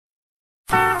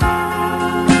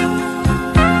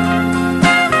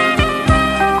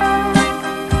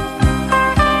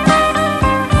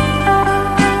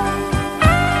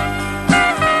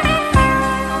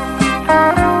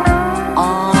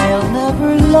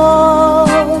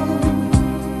love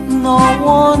no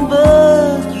one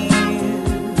but you.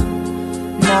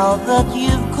 Now that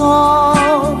you've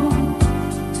come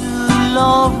to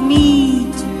love me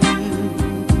too,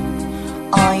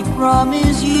 I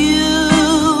promise you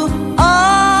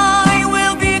I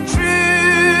will be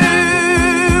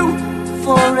true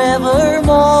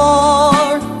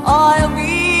forevermore. I'll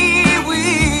be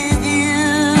with you.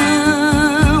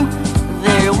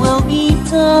 There will be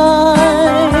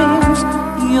times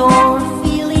you're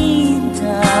feeling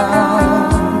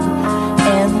down,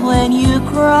 and when you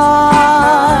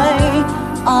cry,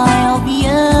 I'll be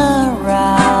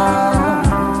around.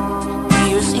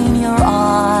 Tears in your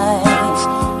eyes,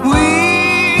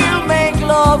 we'll make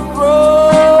love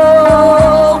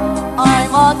grow.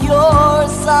 I'm at your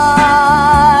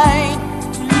side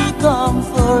to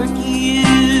comfort you.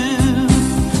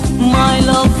 My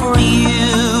love for you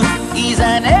is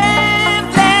an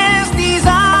endless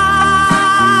desire,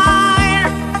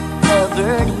 a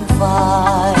burning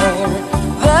fire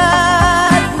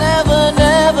that never,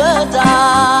 never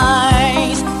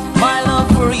dies. My love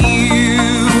for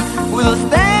you will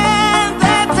stand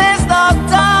the test of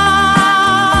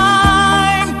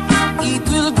time. It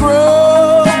will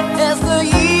grow as the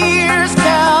years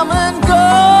come and go.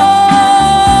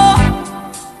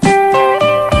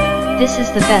 This is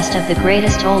the best of the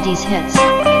greatest oldies hits,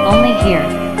 only here,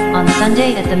 on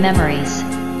Sunday at the Memories.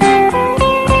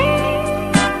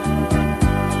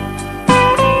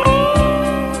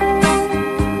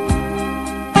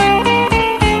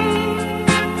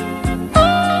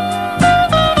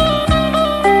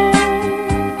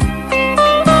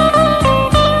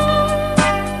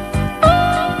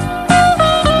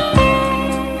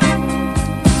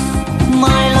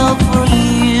 My love for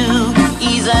you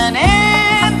is an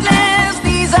endless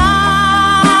desire,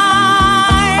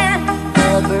 a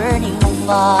burning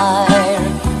fire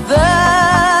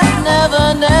that never,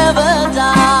 never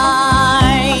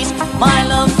dies. My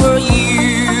love for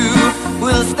you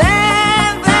will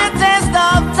stand the test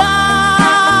of time.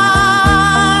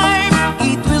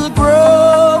 It will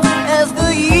grow as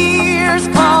the years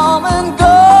come and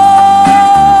go.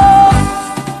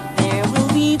 There will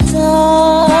be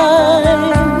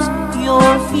times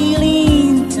you're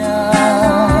feeling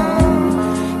down,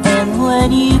 and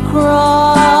when you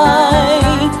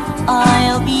cry,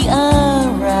 I'll be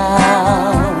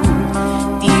around.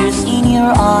 Tears in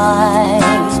your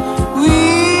eyes,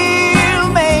 we'll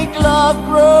make love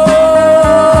grow.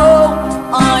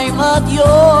 I'm at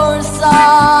your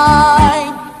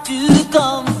side to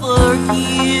comfort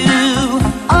you.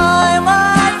 I'm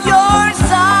at your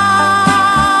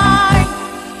side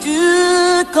to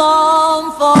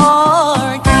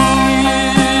comfort you.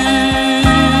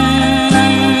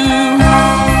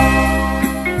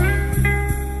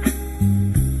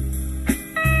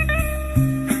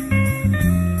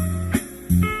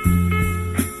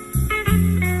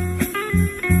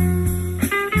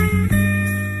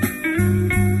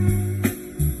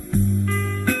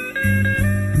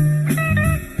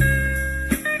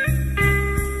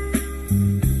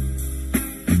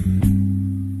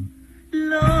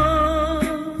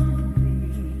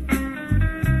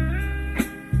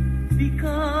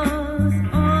 Because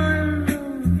I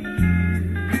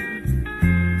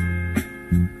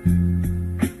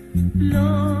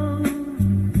love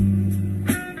you.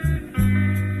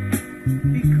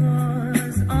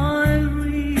 Because I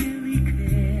really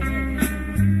care.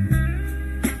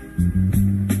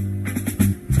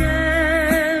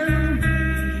 Tell me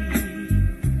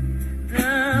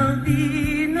there'll be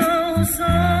no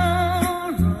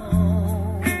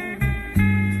sorrow.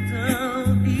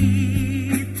 There'll be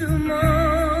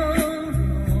tomorrow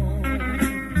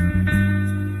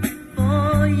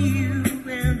for you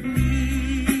and me.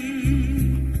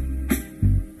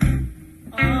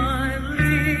 I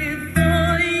live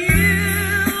for you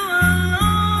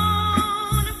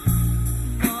alone.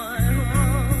 My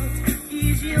heart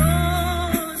is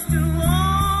yours to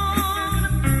own.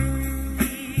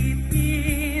 Deep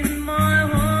in my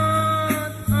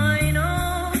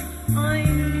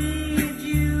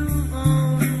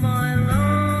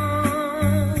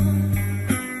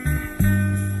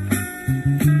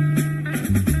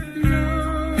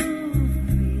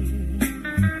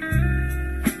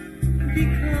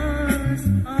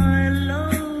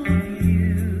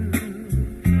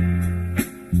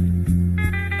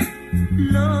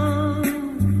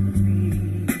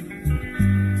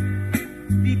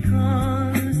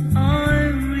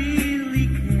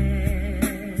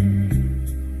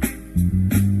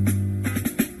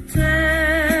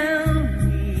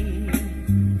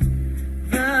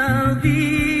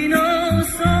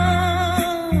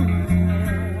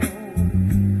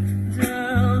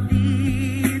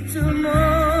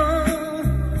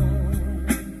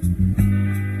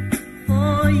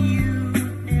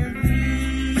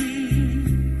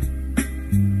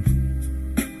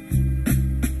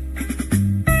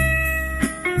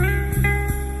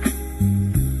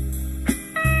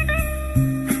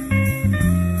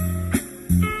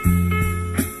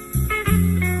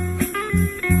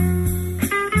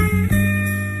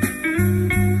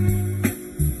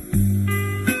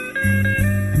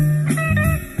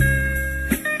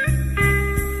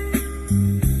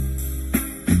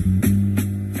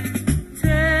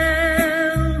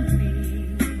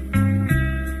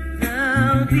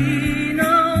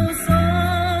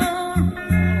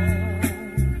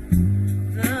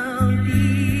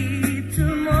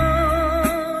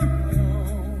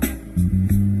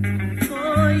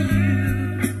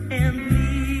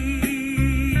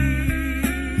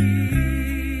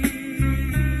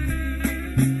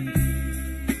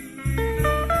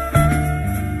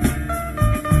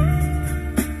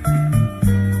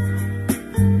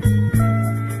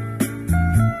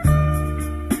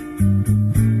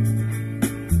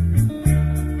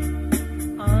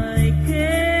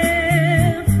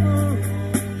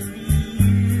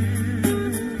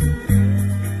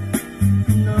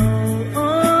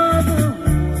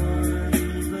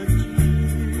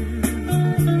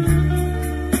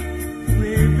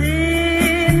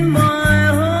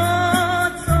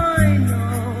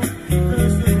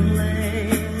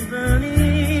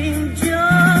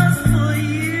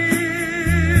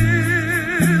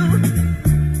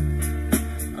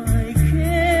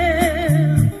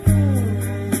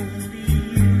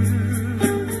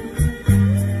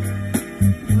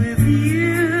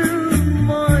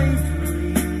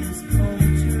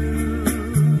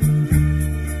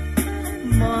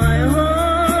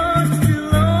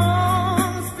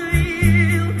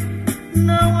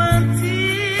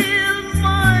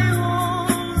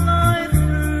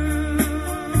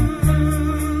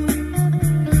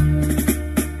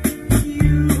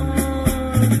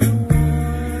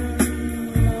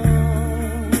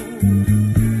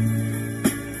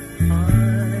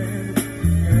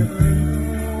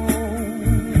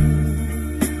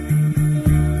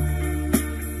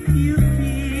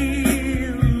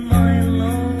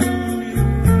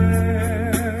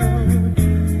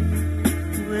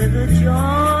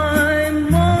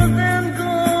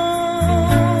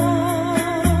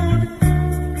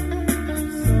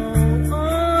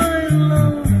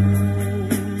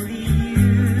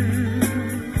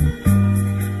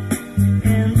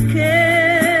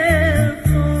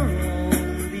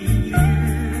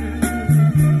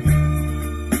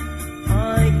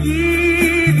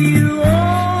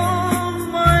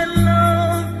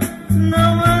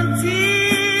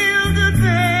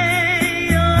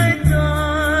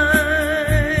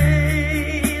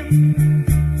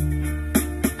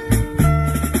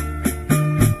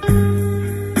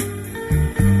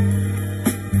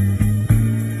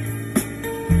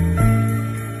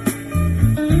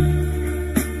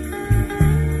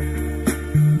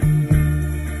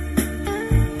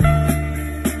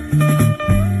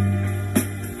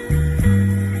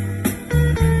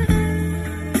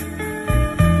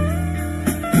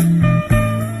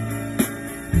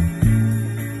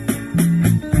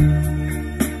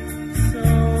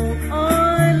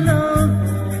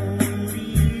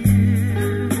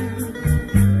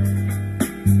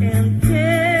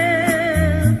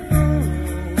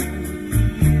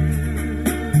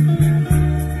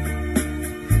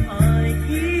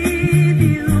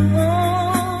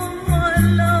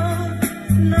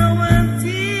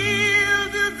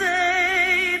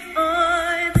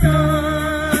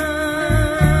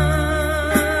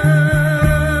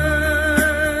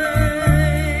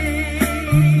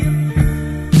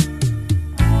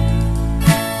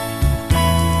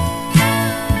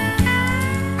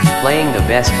Playing the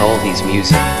best oldies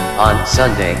music on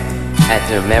Sunday at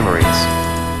the Memories.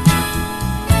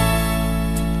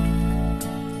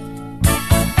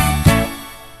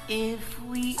 If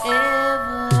we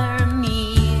ever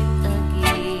meet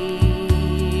again,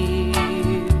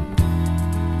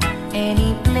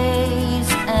 any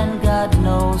place and God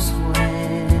knows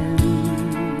when,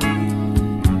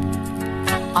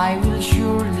 I will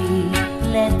surely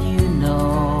let you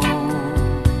know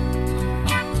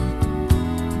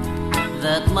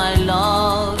that my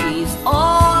love is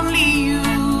only you.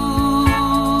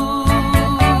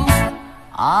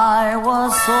 I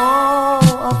was so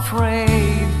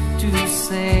afraid to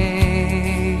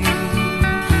say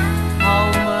how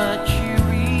much you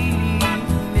really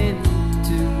meant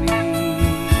to me.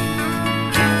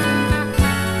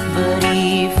 But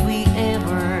if we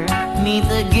ever meet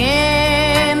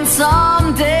again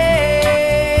someday,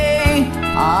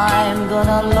 I'm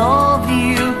gonna love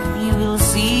you, you will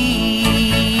see.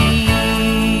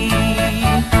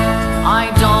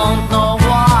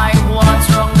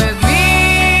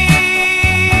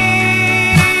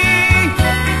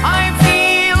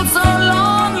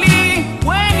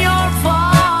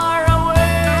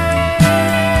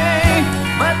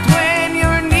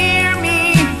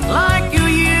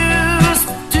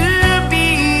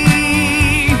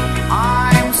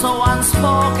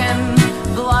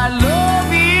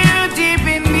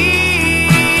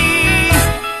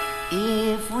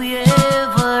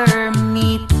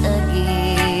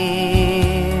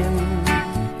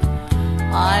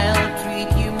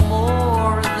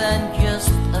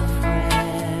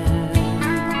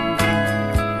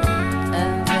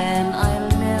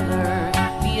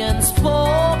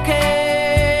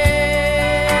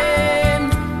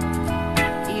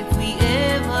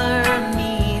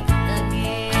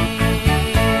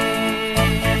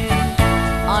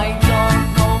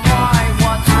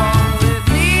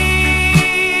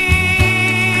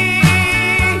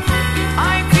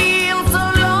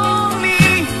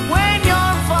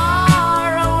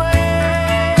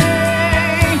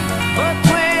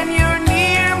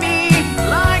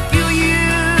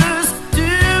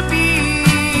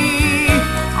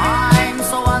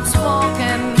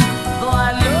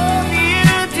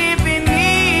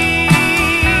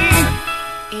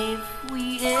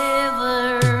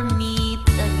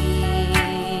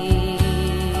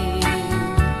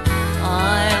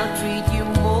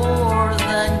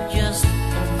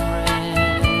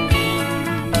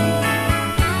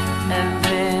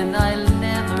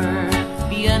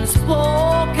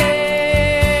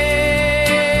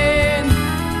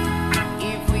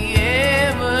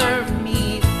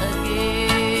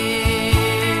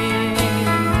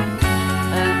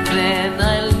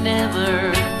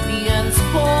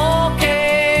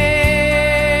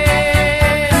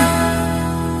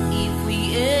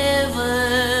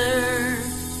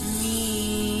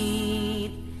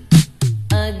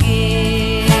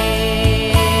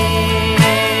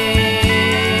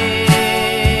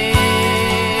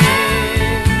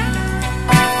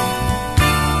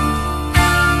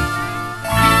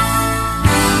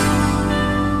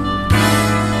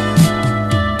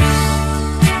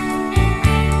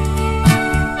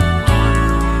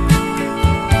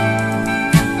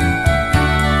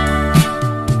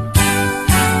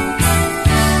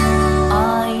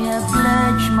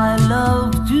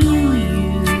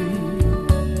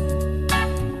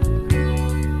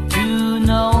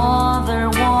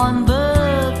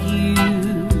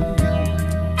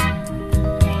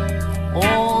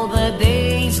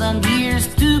 and years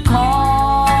to come,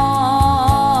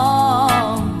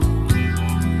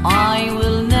 I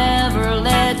will never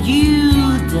let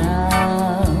you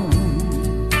down.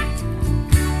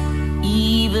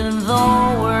 Even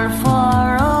though we're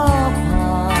far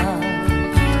apart,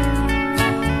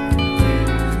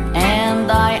 and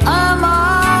I am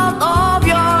out of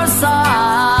your sight,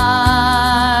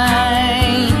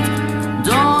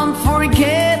 don't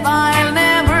forget I'll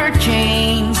never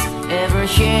change, ever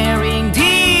sharing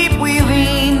deep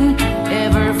within,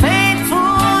 ever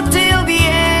faithful till the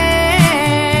end.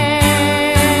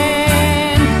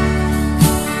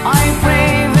 I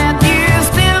pray that you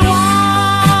still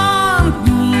want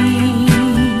me,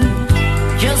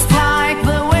 just like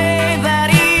the way that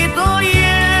it all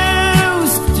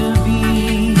used to be.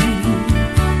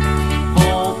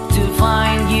 Hope to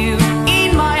find you in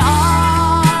my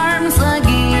arms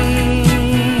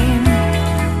again,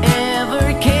 ever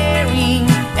caring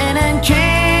and unchanged.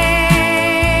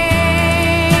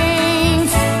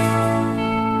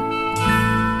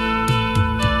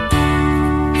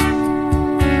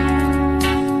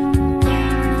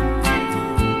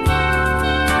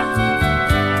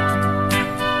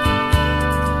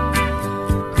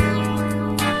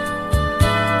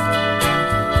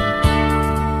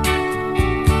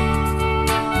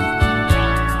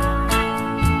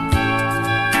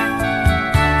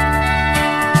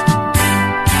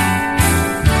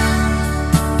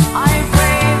 I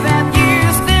pray that you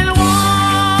still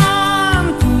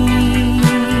want me,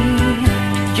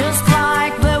 just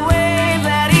like the way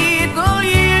that it all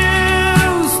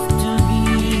used to be.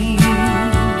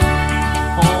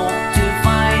 Hope to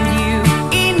find you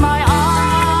in my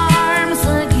arms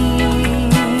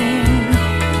again,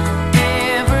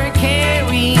 ever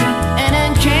caring and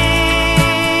unchanged.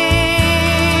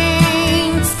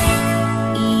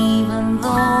 Even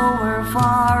though we're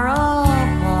far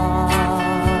apart,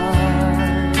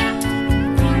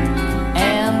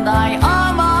 and I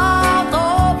am out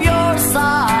of your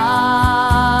sight,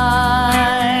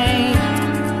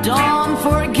 don't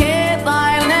forget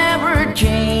I'll never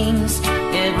change,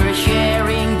 ever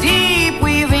sharing deep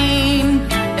within,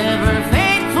 ever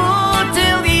faithful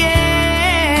till the end.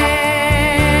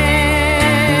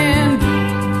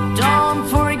 Don't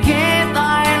forget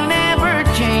I'll never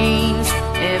change,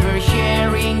 ever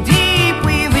sharing deep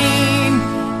within,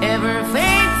 ever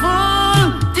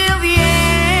faithful till the end.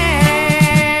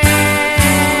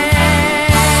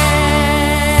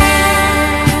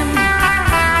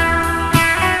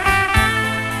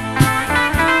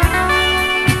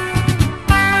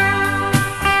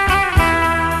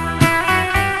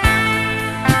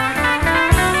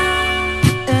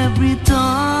 Every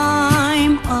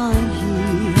time I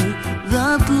hear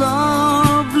that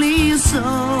lovely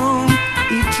song,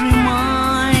 it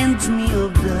reminds me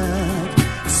of that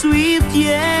sweet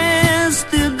yesterday.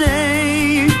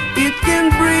 It can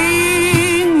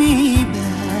bring me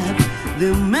back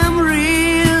the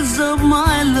memories of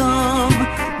my love,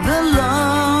 the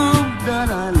love that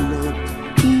I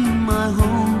loved in my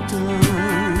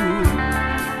hometown.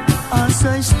 As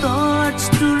I start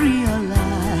to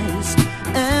realize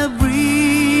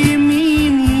every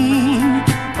meaning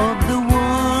of the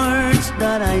words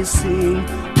that I sing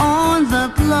on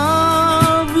that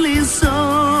lovely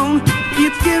song,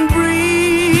 it can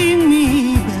bring me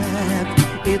back.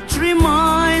 It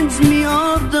reminds me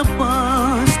of the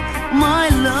past, my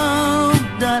love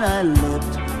that I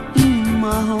loved in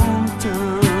my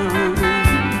hometown.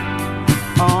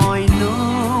 I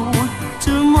know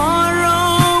tomorrow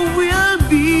will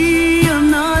be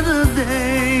another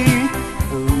day,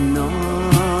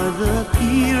 another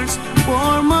tears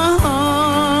for my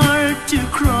heart to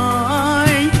cry,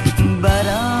 but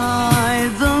I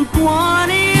don't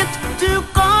want it to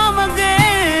come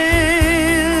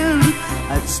again.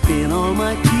 I've spent all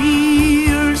my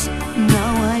tears,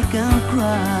 now I can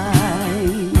cry.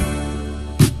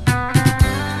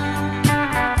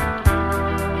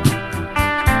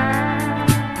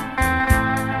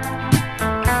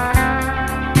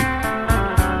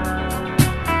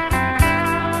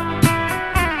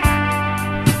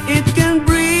 It can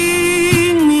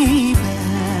bring me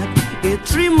back, it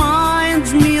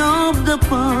reminds me of the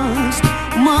past,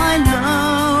 my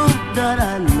love that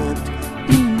I loved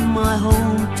in my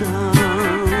hometown.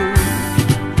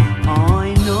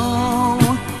 I know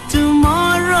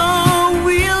tomorrow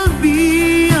will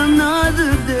be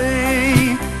another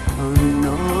day,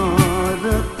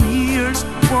 another tears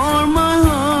for my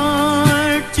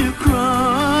heart to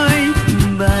cry,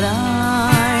 but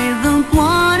I don't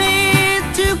want it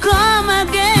to come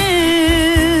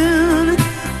again.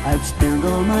 I've spent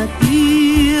all my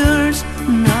tears,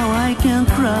 now I can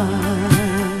cry.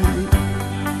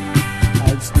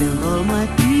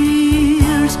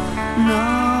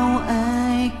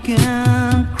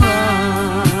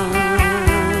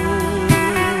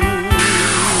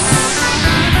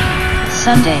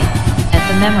 Sunday, at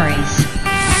the Memories.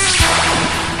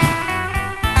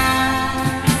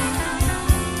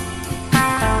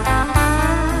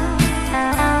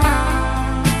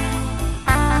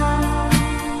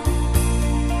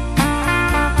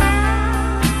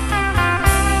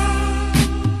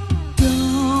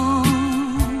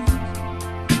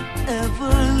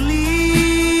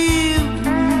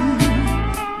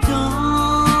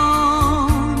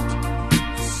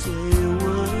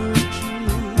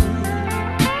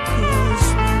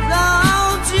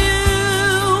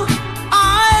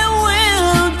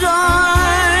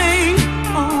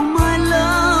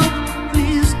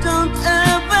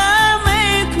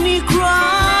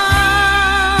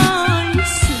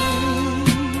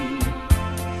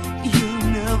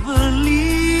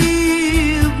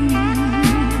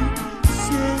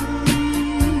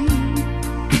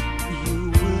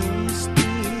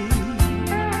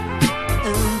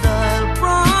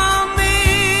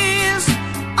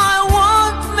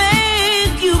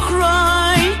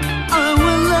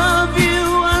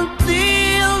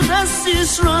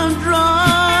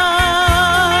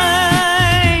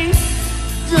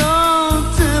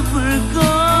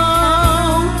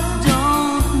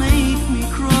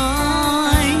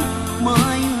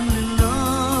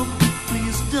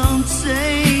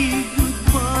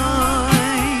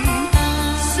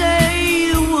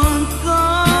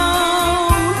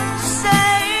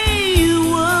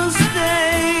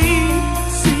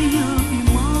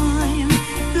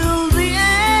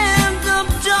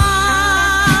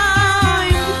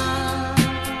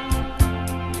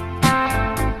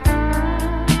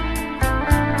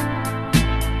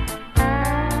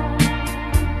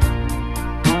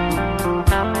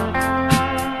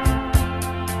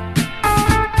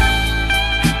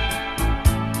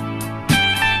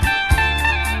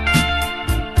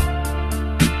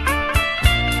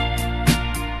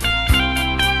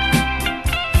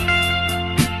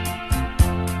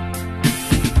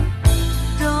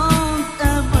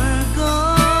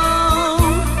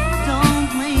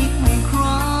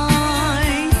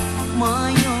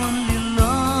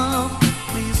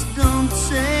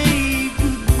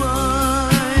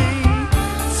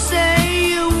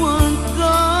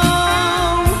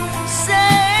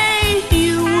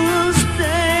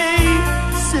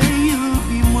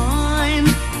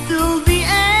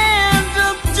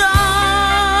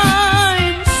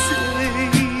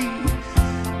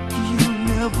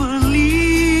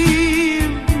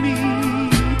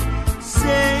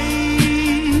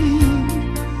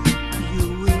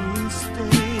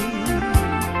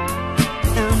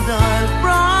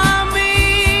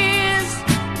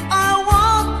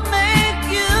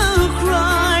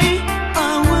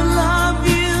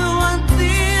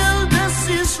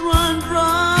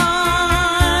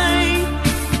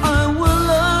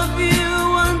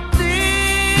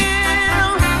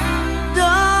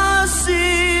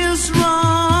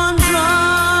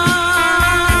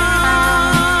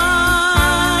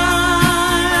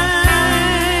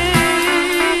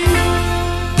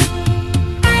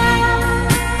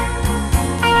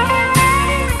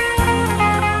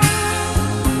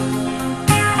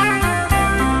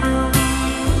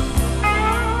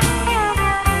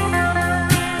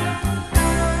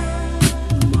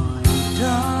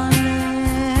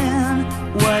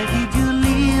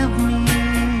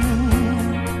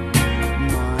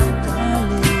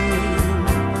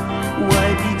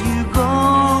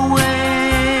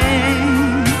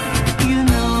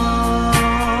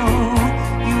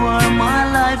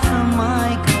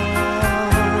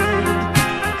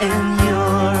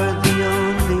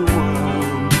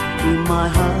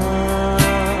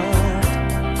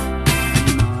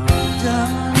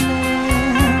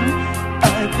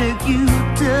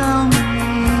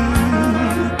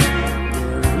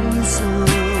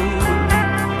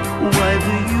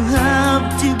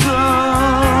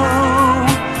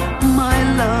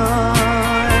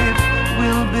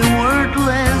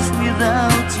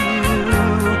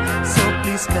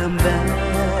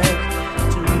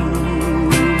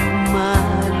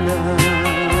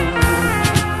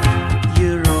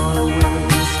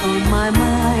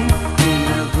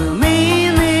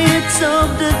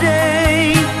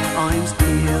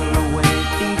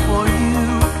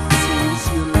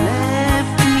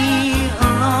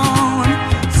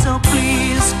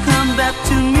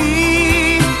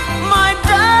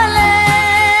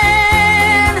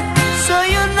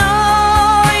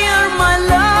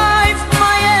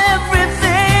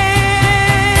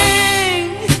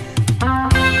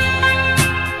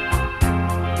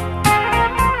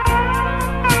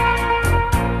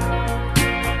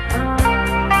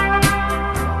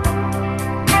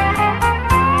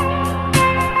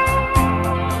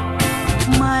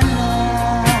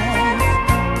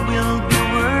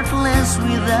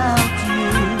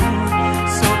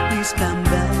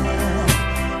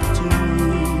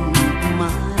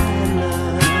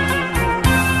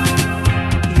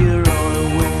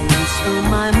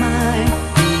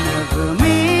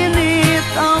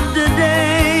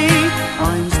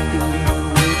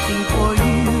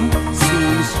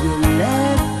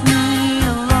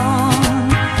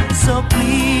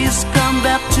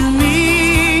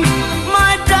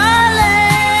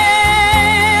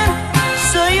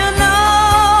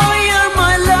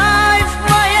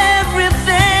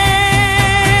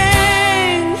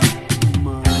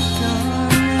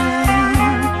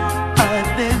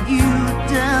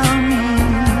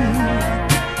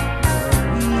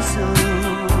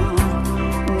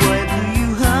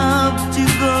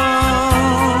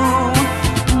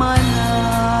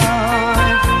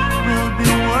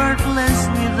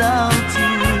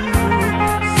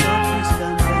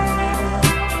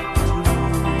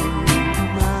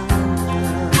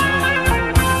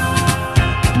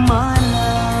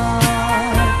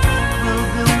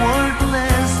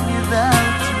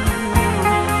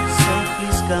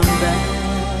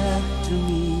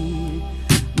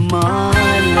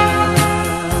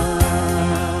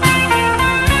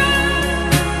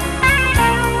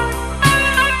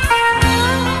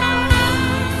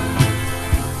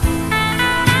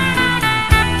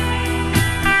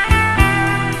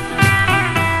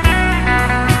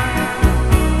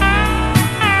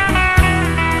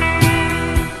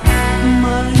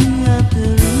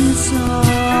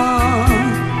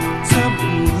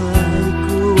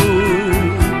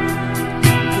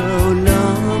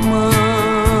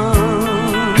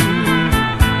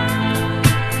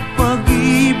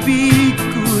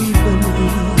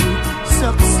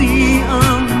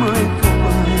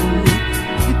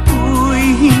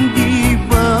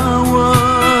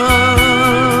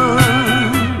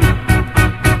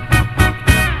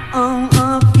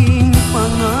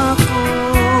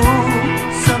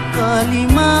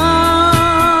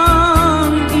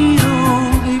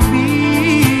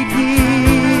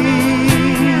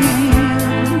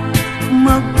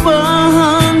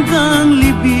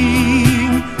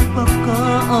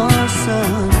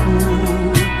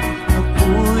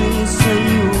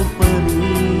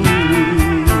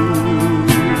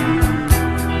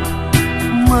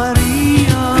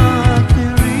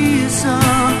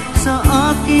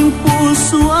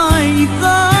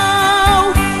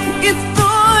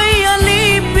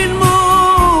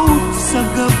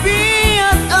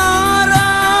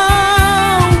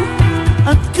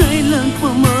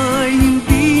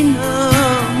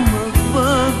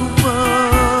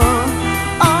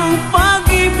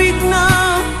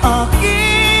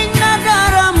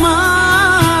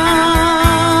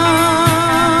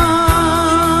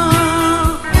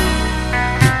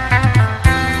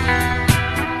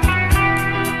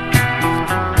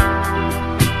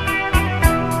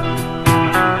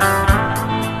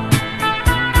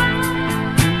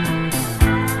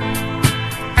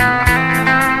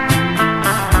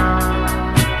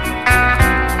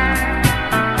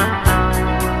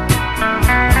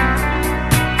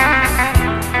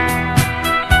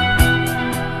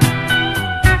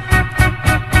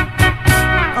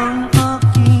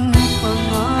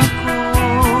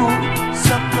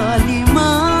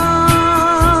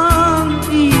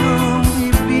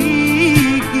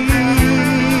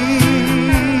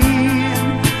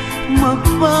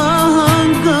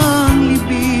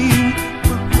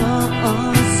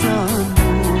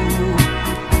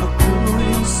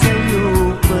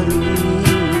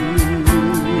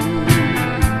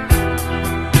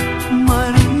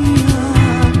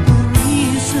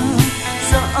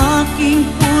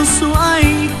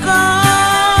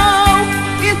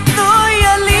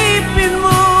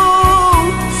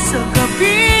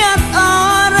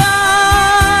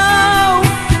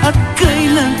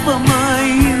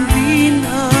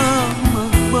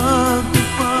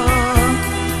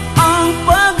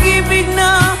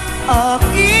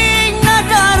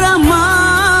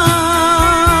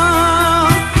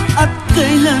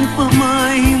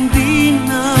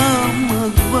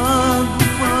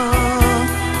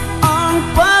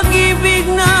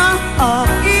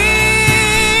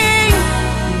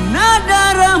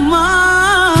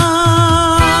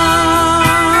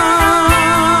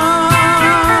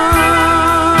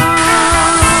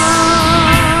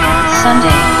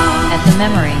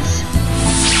 Memories.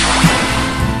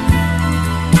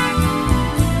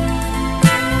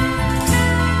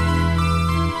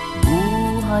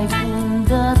 Buhay kong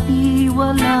dati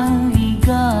walang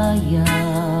ligaya,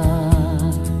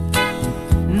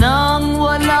 nang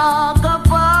wala ka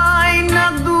pa'y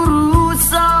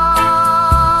nagdurusa.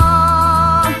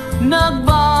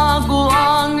 Nagbago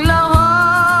ang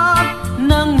lahat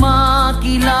nang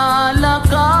makilala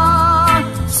ka.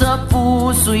 Sa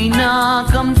puso'y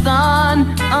nakamtan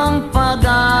ang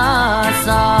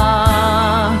pag-asa.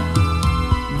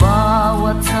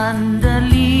 Bawat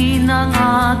sandali ng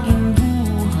aking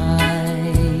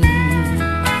buhay,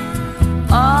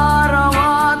 araw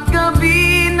at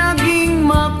gabi naging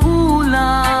makulay.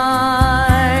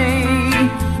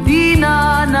 Di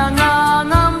na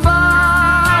nangangamba,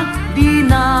 di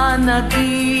na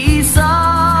nag-iisa,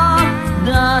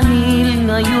 dahil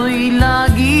ngayon'y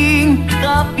laging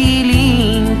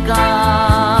kapiling ka.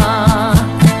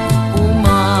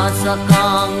 Umasa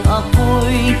kang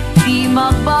ako'y di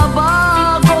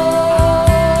magbabago,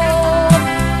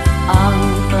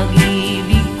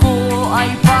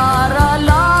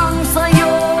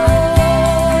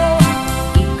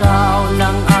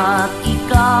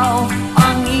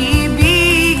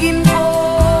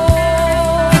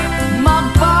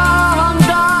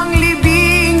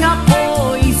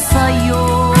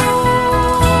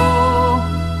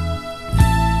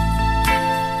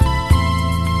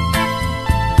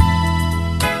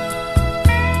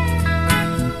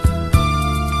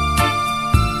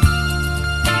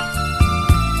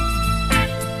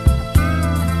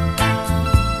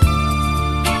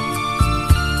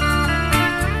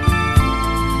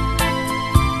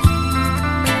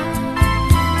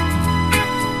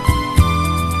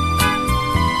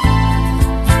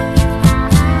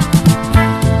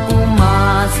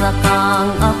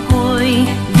 hanggang ako'y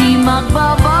di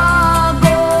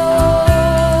magbabago.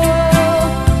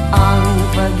 Ang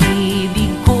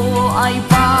pag-ibig ko ay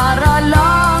para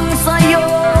lang sa'yo.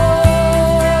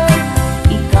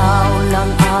 Ikaw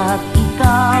lang at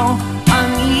ikaw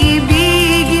ang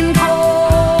ibigin ko.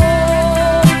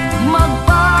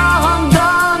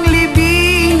 Magpahanggang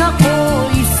libing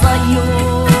ako'y sa'yo.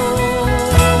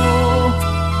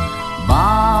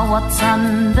 Bawat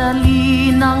sandali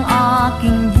ng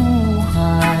aking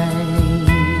buhay,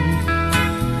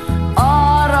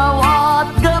 araw at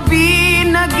gabi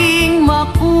naging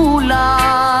makulay.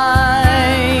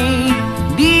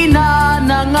 Di na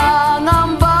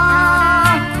nangangamba,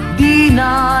 di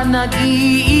na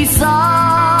nag-iisa,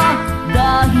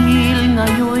 dahil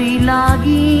ngayon'y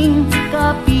laging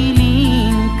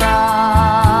kapiling ka.